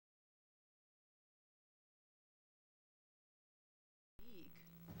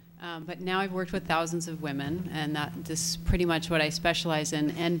But now I've worked with thousands of women, and this is pretty much what I specialize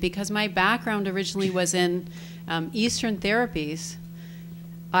in. And because my background originally was in Eastern therapies,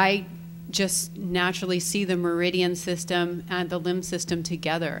 I just naturally see the meridian system and the limb system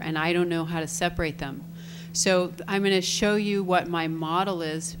together, and I don't know how to separate them. So I'm going to show you what my model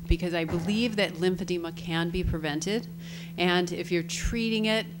is, because I believe that lymphedema can be prevented. And if you're treating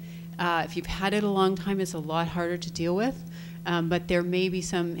it, if you've had it a long time, it's a lot harder to deal with. But there may be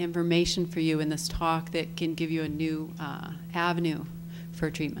some information for you in this talk that can give you a new avenue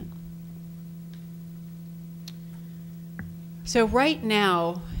for treatment. So right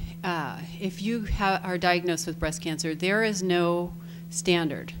now, if you are diagnosed with breast cancer, there is no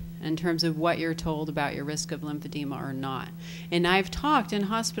standard in terms of what you're told about your risk of lymphedema or not. And I've talked in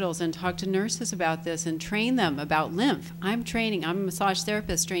hospitals and talked to nurses about this and trained them about lymph. I'm a massage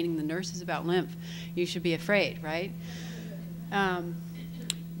therapist training the nurses about lymph. You should be afraid, right?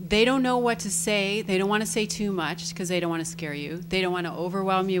 They don't know what to say. They don't want to say too much because they don't want to scare you. They don't want to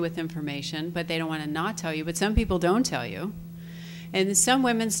overwhelm you with information, but they don't want to not tell you. But some people don't tell you. And some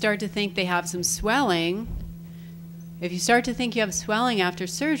women start to think they have some swelling. If you start to think you have swelling after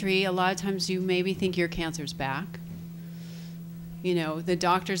surgery, a lot of times you maybe think your cancer's back. You know, the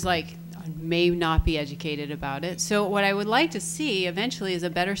doctors may not be educated about it. So what I would like to see eventually is a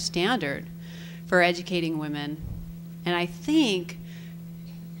better standard for educating women. And I think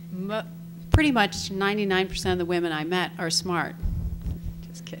pretty much 99% of the women I met are smart.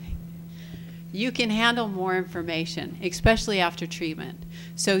 Just kidding. You can handle more information, especially after treatment.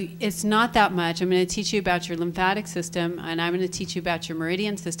 So it's not that much. I'm going to teach you about your lymphatic system, and I'm going to teach you about your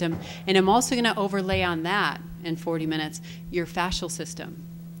meridian system, and I'm also going to overlay on that in 40 minutes your fascial system,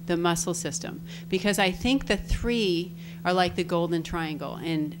 the muscle system, because I think the three are like the golden triangle,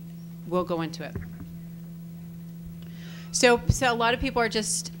 and we'll go into it. So a lot of people are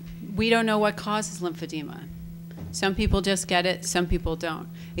we don't know what causes lymphedema. Some people just get it, some people don't.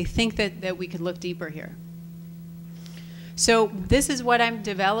 I think that we could look deeper here. So this is what I'm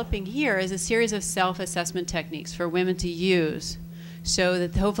developing here, is a series of self-assessment techniques for women to use so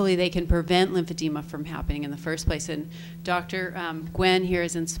that hopefully they can prevent lymphedema from happening in the first place. And Dr. Gwen here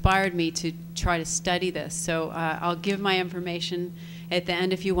has inspired me to try to study this. So I'll give my information at the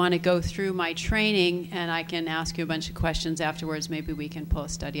end if you want to go through my training, and I can ask you a bunch of questions afterwards. Maybe we can pull a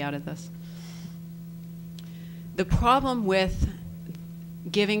study out of this. The problem with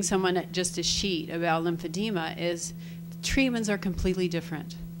giving someone just a sheet about lymphedema is treatments are completely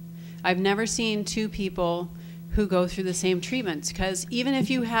different. I've never seen two people who go through the same treatments, because even if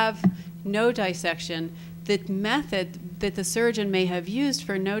you have node dissection, the method that the surgeon may have used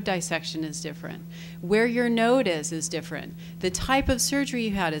for node dissection is different. Where your node is different. The type of surgery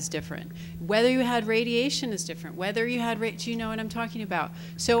you had is different. Whether you had radiation is different. Whether you had, do you know what I'm talking about?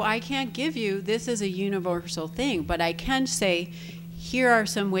 So I can't give you, this is a universal thing, but I can say, here are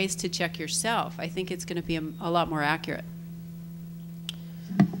some ways to check yourself. I think it's going to be a lot more accurate.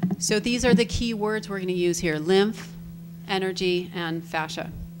 So these are the key words we're going to use here: lymph, energy, and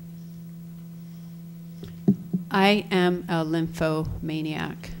fascia. I am a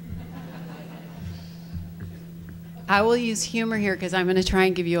lymphomaniac. I will use humor here because I'm going to try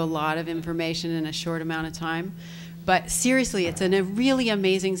and give you a lot of information in a short amount of time. But seriously, it's a really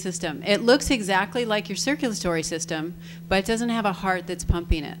amazing system. It looks exactly like your circulatory system, but it doesn't have a heart that's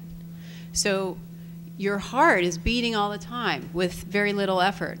pumping it. So your heart is beating all the time with very little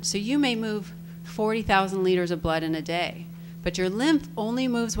effort. So you may move 40,000 liters of blood in a day, but your lymph only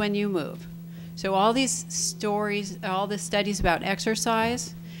moves when you move. So all these stories, all the studies about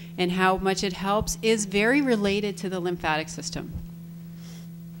exercise and how much it helps is very related to the lymphatic system.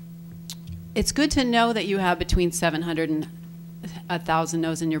 It's good to know that you have between 700 and 1,000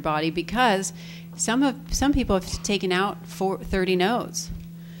 nodes in your body, because some people have taken out 30 nodes,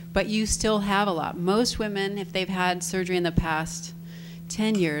 but you still have a lot. Most women, if they've had surgery in the past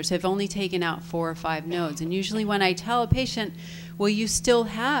 10 years, have only taken out 4 or 5 nodes. And usually when I tell a patient, well, you still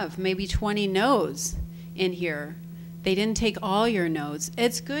have maybe 20 nodes in here, they didn't take all your nodes.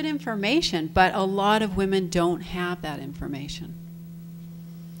 It's good information, but a lot of women don't have that information.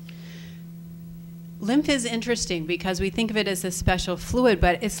 Lymph is interesting because we think of it as a special fluid,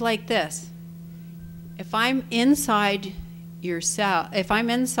 but it's like this. If I'm inside your cell, if I'm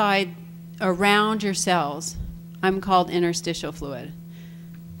inside around your cells, I'm called interstitial fluid.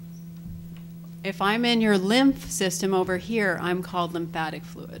 If I'm in your lymph system over here, I'm called lymphatic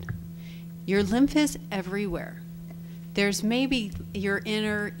fluid. Your lymph is everywhere. There's maybe your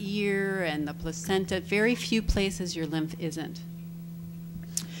inner ear and the placenta, very few places your lymph isn't.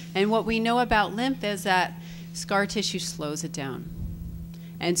 And what we know about lymph is that scar tissue slows it down.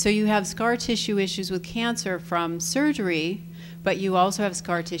 And so you have scar tissue issues with cancer from surgery, but you also have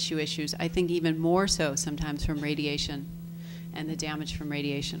scar tissue issues, I think even more so sometimes from radiation and the damage from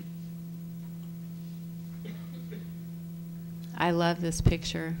radiation. I love this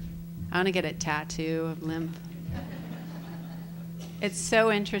picture. I want to get a tattoo of lymph. It's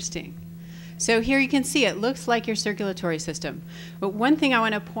so interesting. So here you can see it looks like your circulatory system. But one thing I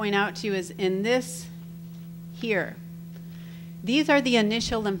want to point out to you is in this here, these are the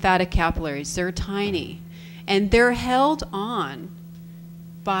initial lymphatic capillaries. They're tiny. And they're held on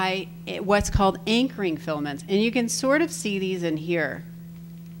by what's called anchoring filaments. And you can sort of see these in here,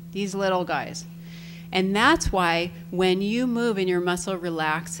 these little guys. And that's why when you move and your muscle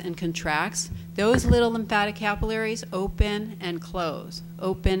relaxes and contracts, those little lymphatic capillaries open and close,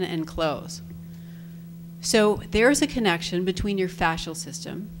 open and close. So there's a connection between your fascial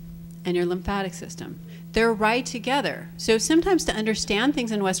system and your lymphatic system. They're right together. So sometimes to understand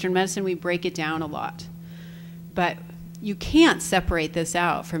things in Western medicine, we break it down a lot. But you can't separate this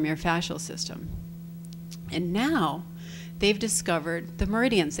out from your fascial system. And now they've discovered the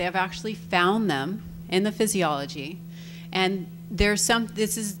meridians. They have actually found them in the physiology. And there's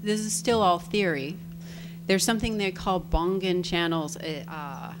this is still all theory. There's something they call Bongan channels.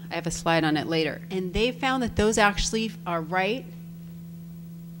 I have a slide on it later. And they found that those actually are right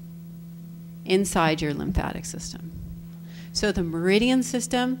inside your lymphatic system. So the meridian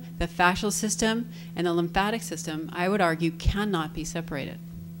system, the fascial system, and the lymphatic system, I would argue, cannot be separated.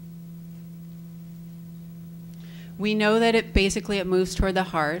 We know that it moves toward the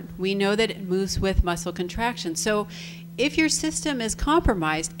heart. We know that it moves with muscle contraction. So if your system is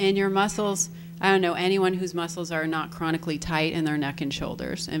compromised and your muscles, I don't know, anyone whose muscles are not chronically tight in their neck and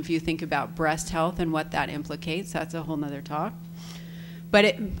shoulders, and if you think about breast health and what that implicates, that's a whole nother talk.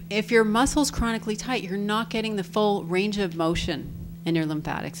 But if your muscle's chronically tight, you're not getting the full range of motion in your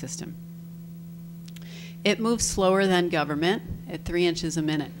lymphatic system. It moves slower than government at 3 inches a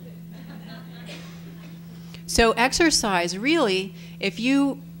minute. So exercise, really, if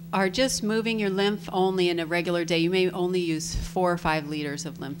you are just moving your lymph only in a regular day, you may only use 4 or 5 liters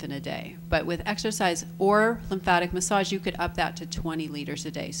of lymph in a day. But with exercise or lymphatic massage, you could up that to 20 liters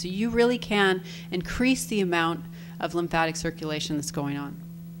a day. So you really can increase the amount of lymphatic circulation that's going on.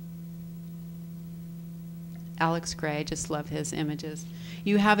 Alex Gray, I just love his images.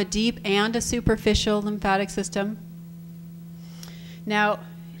 You have a deep and a superficial lymphatic system. Now,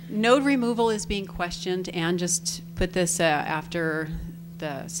 node removal is being questioned, and just put this after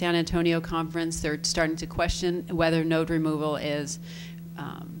the San Antonio conference, they're starting to question whether node removal is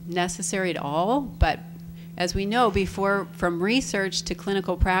necessary at all. But as we know, from research to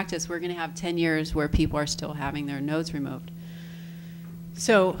clinical practice, we're going to have 10 years where people are still having their nodes removed.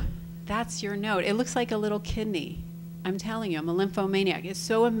 So that's your node. It looks like a little kidney. I'm telling you, I'm a lymphomaniac. It's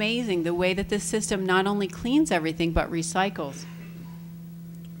so amazing the way that this system not only cleans everything, but recycles.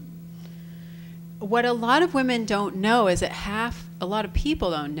 What a lot of women don't know is that a lot of people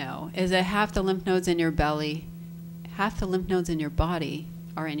don't know, is that half the lymph nodes in your belly, half the lymph nodes in your body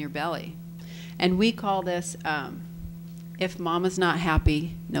are in your belly. And we call this, if mama's not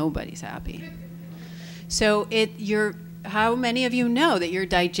happy, nobody's happy. So how many of you know that your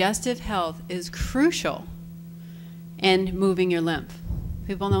digestive health is crucial in moving your lymph?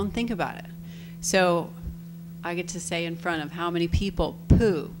 People don't think about it. So I get to say in front of how many people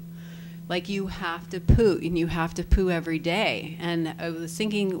poo. Like, you have to poo, and you have to poo every day. And I was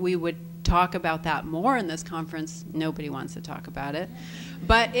thinking we would talk about that more in this conference. Nobody wants to talk about it.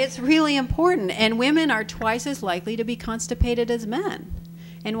 But it's really important. And women are twice as likely to be constipated as men.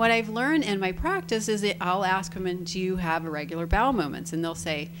 And what I've learned in my practice is that I'll ask women, do you have regular bowel movements? And they'll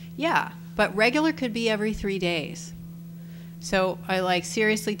say, yeah. But regular could be every 3 days. So I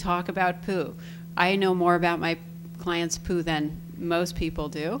seriously talk about poo. I know more about my clients' poo than most people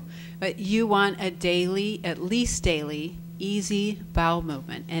do, but you want a daily, at least daily, easy bowel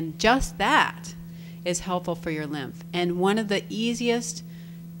movement. And just that is helpful for your lymph. And one of the easiest,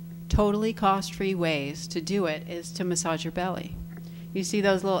 totally cost-free ways to do it is to massage your belly. You see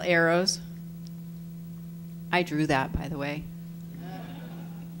those little arrows? I drew that, by the way.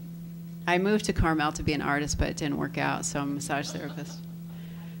 I moved to Carmel to be an artist, but it didn't work out, so I'm a massage therapist.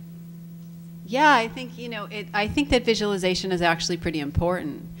 Yeah, I think, I think that visualization is actually pretty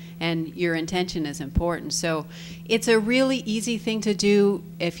important, and your intention is important. So it's a really easy thing to do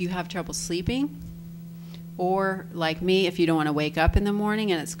if you have trouble sleeping, or like me, if you don't want to wake up in the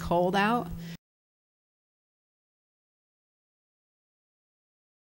morning and it's cold out.